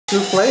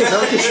Souffle, is that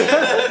what you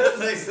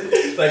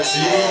said? Like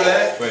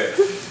souffle? Wait.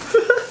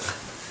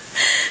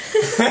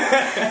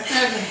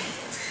 Okay.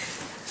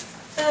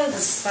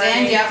 Let's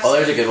stand you up. Oh,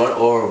 there's a good one.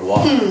 Or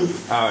walk. Oh,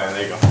 yeah,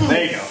 there you go.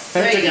 There you go.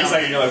 There That you took you a go.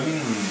 second. You're like,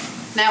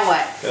 Now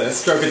what?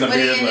 stroking the What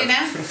are beard. you gonna do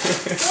now?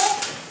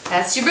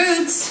 That's your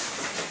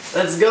boots.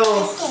 Let's go.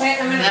 Wait,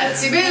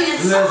 that's your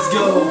boots. Let's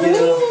go. Get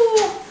up.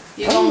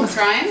 You going to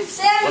try him?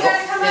 Sam, you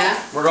gotta come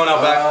Yeah. We're going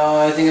out back.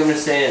 I think I'm gonna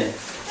stand.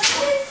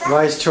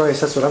 Wise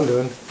choice, that's what I'm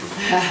doing.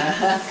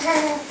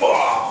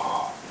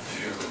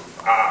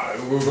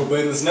 We'll go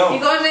play in the snow. You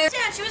going to?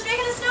 Yeah, she was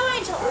making a snow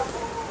angel.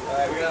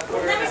 Alright, we gotta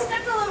put her Now we in.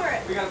 stepped all over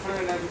it. We gotta put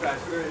her in that bag.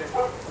 Put her in there.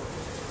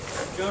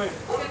 Go in. She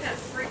got kind of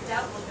freaked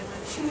out looking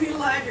when we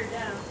lied her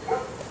down.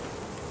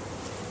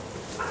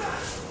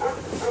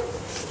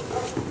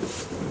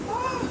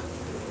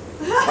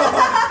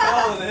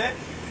 Oh, the heck?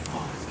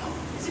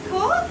 Is it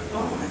cool?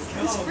 Oh, let's go.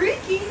 It's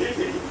freaky.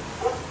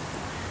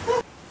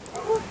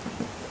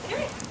 Come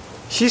here.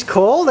 She's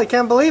cold? I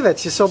can't believe it.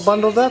 She's so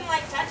bundled up. She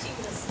doesn't like touching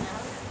the snow.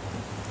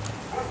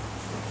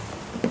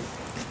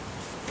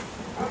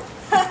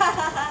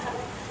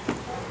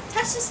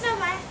 Touch the snow,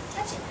 Maya.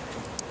 Touch it.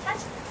 Touch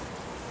it.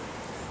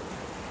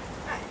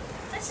 Alright.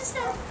 Touch the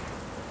snow.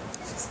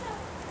 Touch the snow.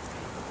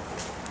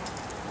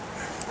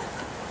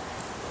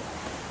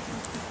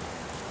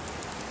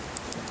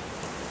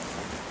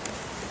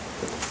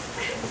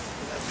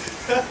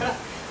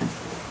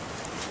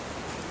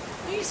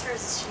 We use her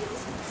as a shield.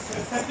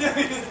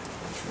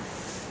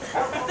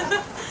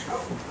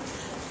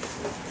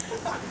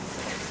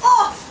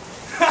 Oh!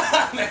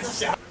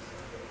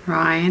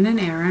 Ryan and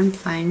Aaron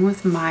playing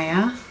with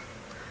Maya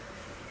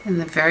in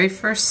the very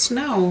first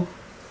snow.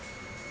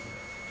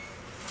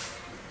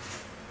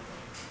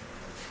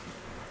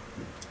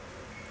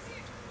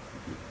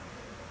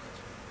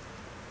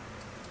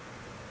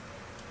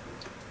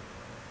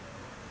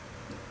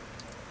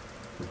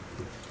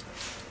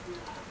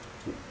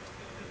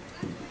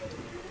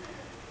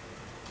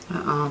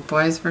 Uh-oh,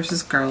 boys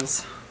versus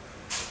girls.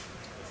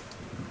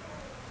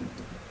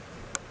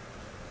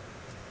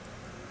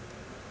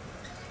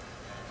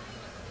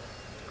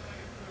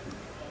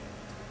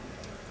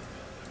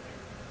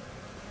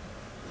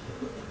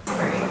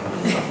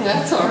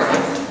 That's all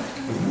right.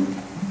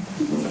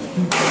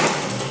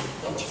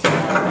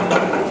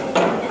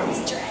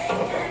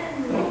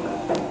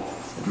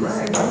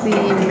 The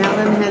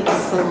Melonhead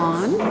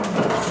Salon.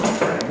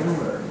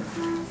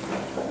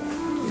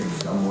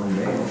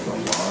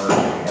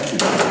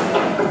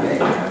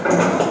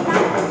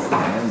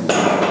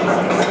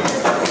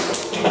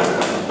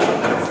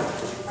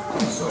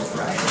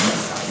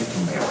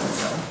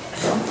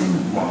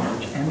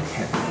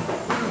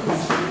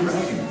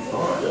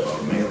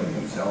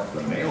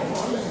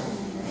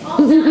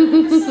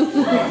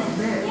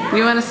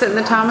 You want to sit in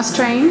the Thomas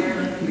train? I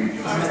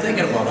was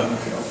thinking about it.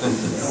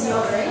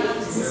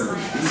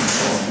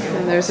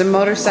 And there's a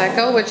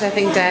motorcycle, which I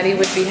think Daddy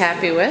would be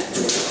happy with.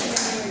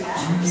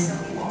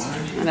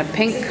 And a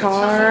pink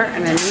car,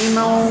 and a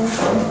Nemo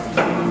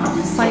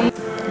plane.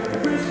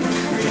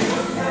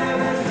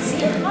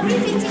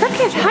 Look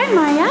at, hi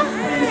Maya.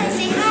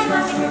 Say hi,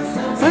 Mommy.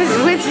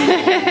 What's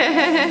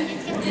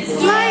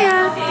Maya.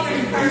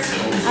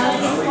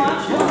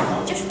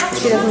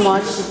 She doesn't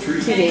watch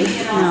TV,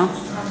 no.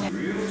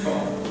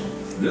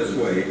 This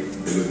way,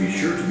 they would be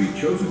sure to be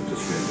chosen to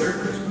spend their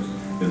Christmas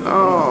in the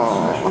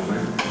Oh.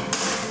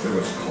 There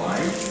was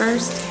Clyde,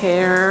 First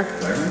hair.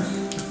 Clarence,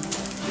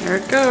 There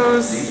it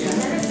goes.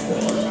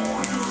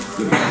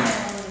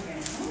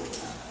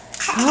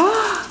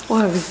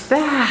 What was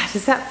that?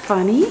 Is that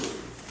funny?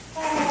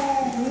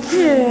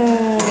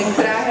 Yeah.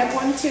 Could I have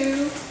one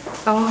too?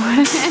 Oh.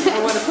 I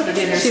want to put it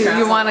in her scrapbook.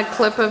 You want a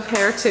clip of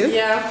hair too?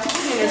 Yeah, put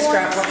it in her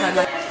scrapbook. I'd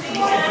like.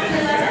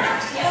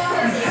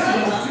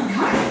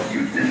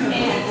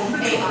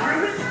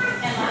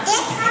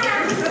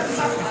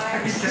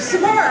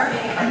 Some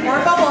more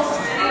bubbles.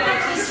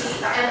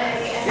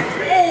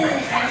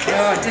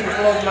 Oh, it didn't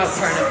blow them out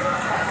far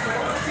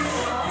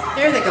enough.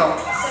 There they go.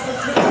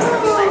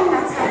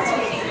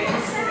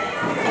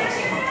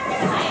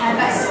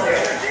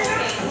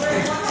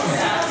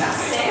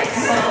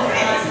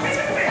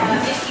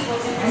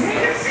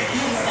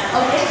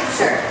 Okay,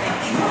 sure.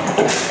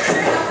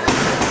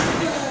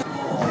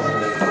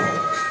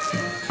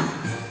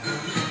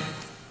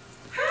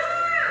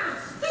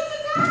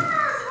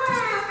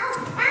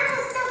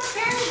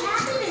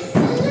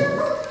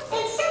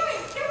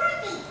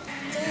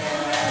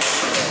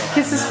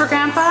 Kisses for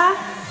Grandpa?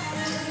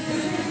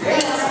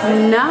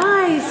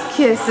 Nice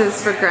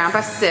kisses for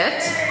Grandpa.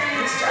 Sit.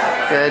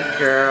 Good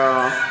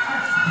girl.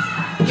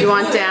 Do you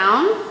want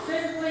down?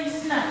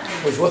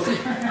 Where's Woofy?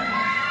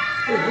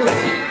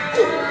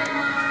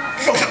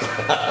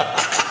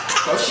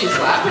 Oh, she's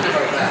laughing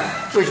about that.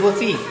 Where's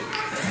Woofy?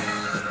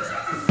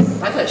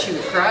 I thought she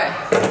would cry.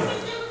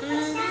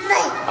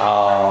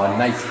 Oh,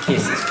 nice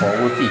kisses for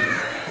Woofy.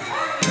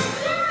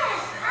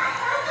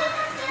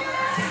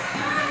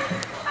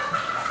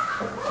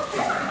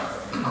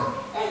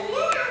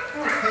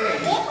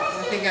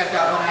 I think I've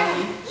got what I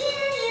need.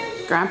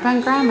 Grandpa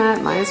and Grandma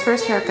at Maya's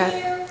first haircut.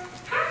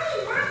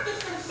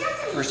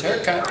 First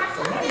haircut.